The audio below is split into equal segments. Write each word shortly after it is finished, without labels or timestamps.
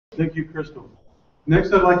Thank you, Crystal.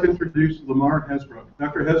 Next, I'd like to introduce LaMar Hasbrouck.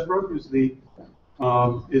 Dr. Hasbrouck is the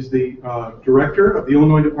director of the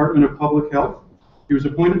Illinois Department of Public Health. He was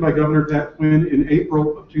appointed by Governor Pat Quinn in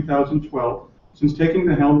April of 2012. Since taking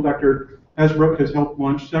the helm, Dr. Hasbrouck has helped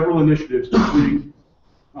launch several initiatives, including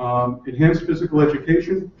enhanced physical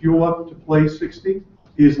education, Fuel Up to Play 60.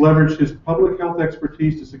 He has leveraged his public health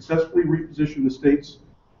expertise to successfully reposition the state's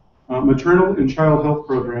maternal and child health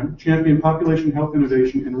program, champion population health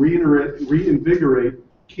innovation, and reinvigorate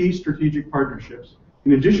key strategic partnerships.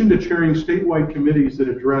 In addition to chairing statewide committees that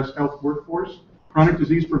address health workforce, chronic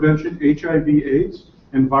disease prevention, HIV/AIDS,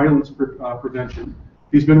 and violence prevention,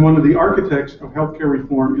 he's been one of the architects of healthcare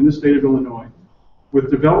reform in the state of Illinois. With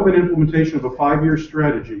development and implementation of a 5-year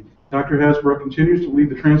strategy, Dr. Hasbrouck continues to lead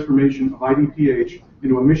the transformation of IDPH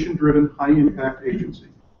into a mission-driven, high-impact agency.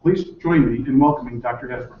 Please join me in welcoming Dr.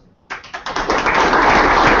 Hasbrouck.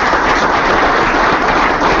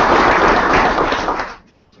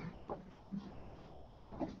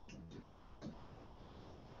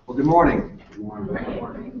 Well, good morning. Good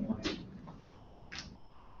morning.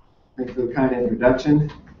 Thank you for the kind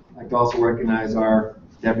introduction. I'd like to also recognize our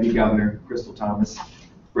Deputy Governor, Crystal Thomas,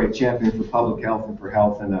 great champion for public health and for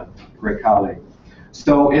health, and a great colleague.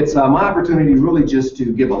 So it's my opportunity really just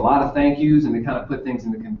to give a lot of thank yous and to kind of put things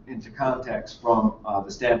into context from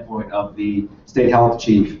the standpoint of the state health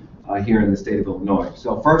chief here in the state of Illinois.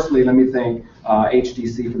 So firstly, let me thank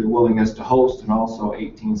HDC for their willingness to host, and also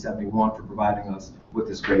 1871 for providing us with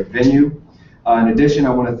this great venue. In addition,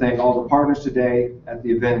 I want to thank all the partners today at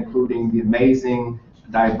the event, including the amazing,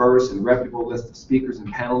 diverse, and reputable list of speakers and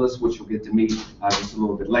panelists, which you'll get to meet just a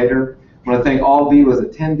little bit later. I want to thank all of you as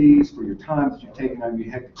attendees for your time that you've taken out of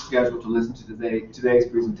your hectic schedule to listen to today's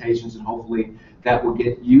presentations, and hopefully that will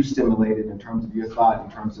get you stimulated in terms of your thought,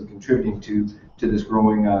 in terms of contributing to this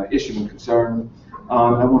growing issue and concern.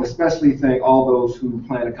 I want to especially thank all those who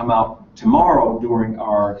plan to come out tomorrow during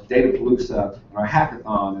our Datapalooza and our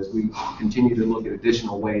hackathon as we continue to look at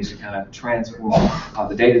additional ways to kind of transform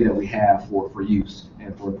the data that we have for use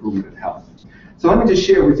and for improvement of health. So let me just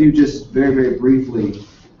share with you just very, very briefly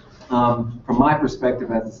from my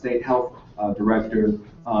perspective as the state health director,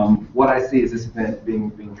 what I see as this event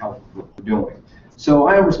being helpful for doing. So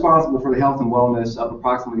I am responsible for the health and wellness of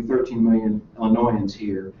approximately 13 million Illinoisans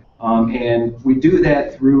here. And we do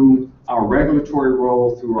that through our regulatory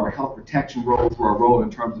role, through our health protection role, through our role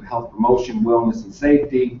in terms of health promotion, wellness, and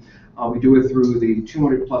safety. We do it through the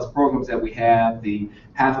 200+ programs that we have, the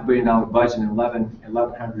 $500 million budget, and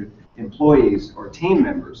 1,100 employees or team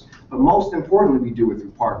members. But most importantly, we do it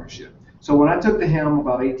through partnership. So when I took the helm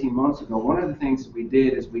about 18 months ago, one of the things that we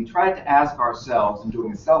did is we tried to ask ourselves, in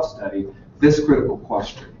doing a self-study, this critical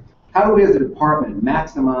question. How do we as a department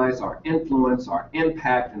maximize our influence, our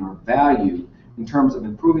impact, and our value in terms of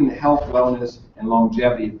improving the health, wellness, and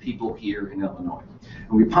longevity of people here in Illinois?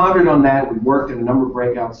 And we pondered on that. We worked in a number of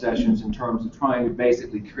breakout sessions in terms of trying to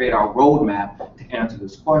basically create our roadmap to answer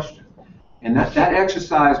this question. And that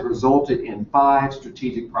exercise resulted in 5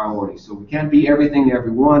 strategic priorities. So we can't be everything to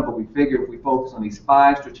everyone, but we figured if we focus on these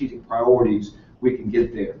 5 strategic priorities, we can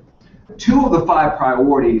get there. 2 of the 5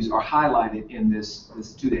 priorities are highlighted in this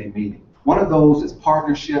 2-day meeting. One of those is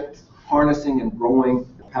partnership, harnessing and growing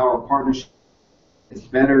the power of partnership. It's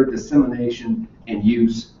better dissemination and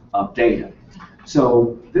use of data.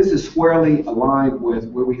 So this is squarely aligned with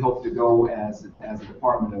where we hope to go as a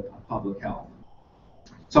Department of Public Health.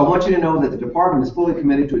 So I want you to know that the department is fully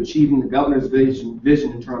committed to achieving the governor's vision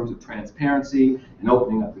in terms of transparency and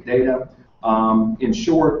opening up the data. In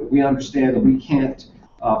short, we understand that we can't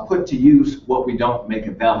put to use what we don't make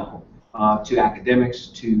available to academics,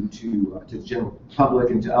 to the general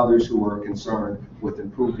public, and to others who are concerned with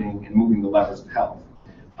improving and moving the levers of health.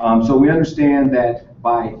 So we understand that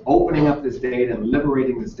by opening up this data and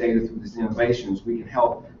liberating this data through these innovations, we can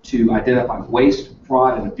help to identify waste,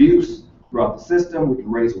 fraud, and abuse throughout the system. We can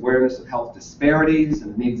raise awareness of health disparities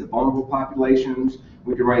and the needs of vulnerable populations.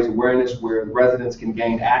 We can raise awareness where residents can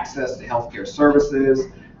gain access to healthcare services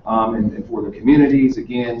and for their communities,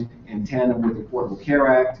 again, in tandem with the Affordable Care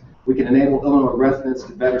Act. We can enable Illinois residents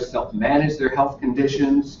to better self-manage their health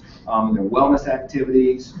conditions and their wellness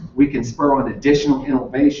activities. We can spur on additional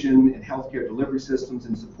innovation in healthcare delivery systems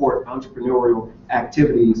and support entrepreneurial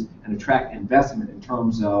activities and attract investment in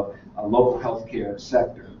terms of a local healthcare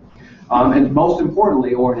sector. And most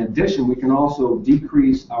importantly, or in addition, we can also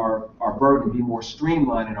decrease our burden and be more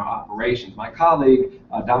streamlined in our operations. My colleague,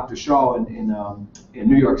 Dr. Shaw in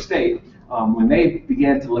New York State, when they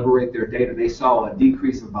began to liberate their data, they saw a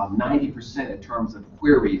decrease of about 90% in terms of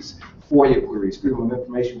queries, FOIA queries, Freedom of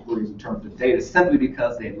Information queries in terms of data, simply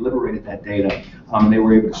because they had liberated that data. They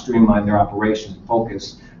were able to streamline their operations and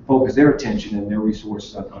focus their attention and their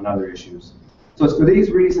resources on other issues. So it's for these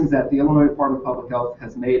reasons that the Illinois Department of Public Health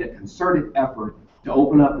has made a concerted effort to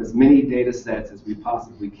open up as many data sets as we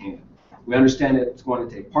possibly can. We understand that it's going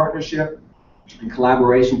to take partnership and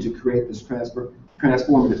collaboration to create this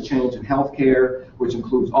transformative change in healthcare, which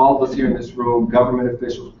includes all of us here in this room, government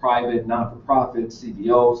officials, private, not-for-profits,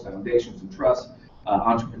 CBOs, foundations and trusts,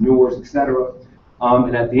 entrepreneurs, etc.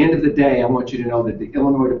 And at the end of the day, I want you to know that the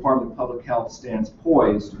Illinois Department of Public Health stands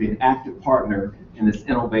poised to be an active partner in this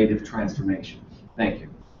innovative transformation. Thank you.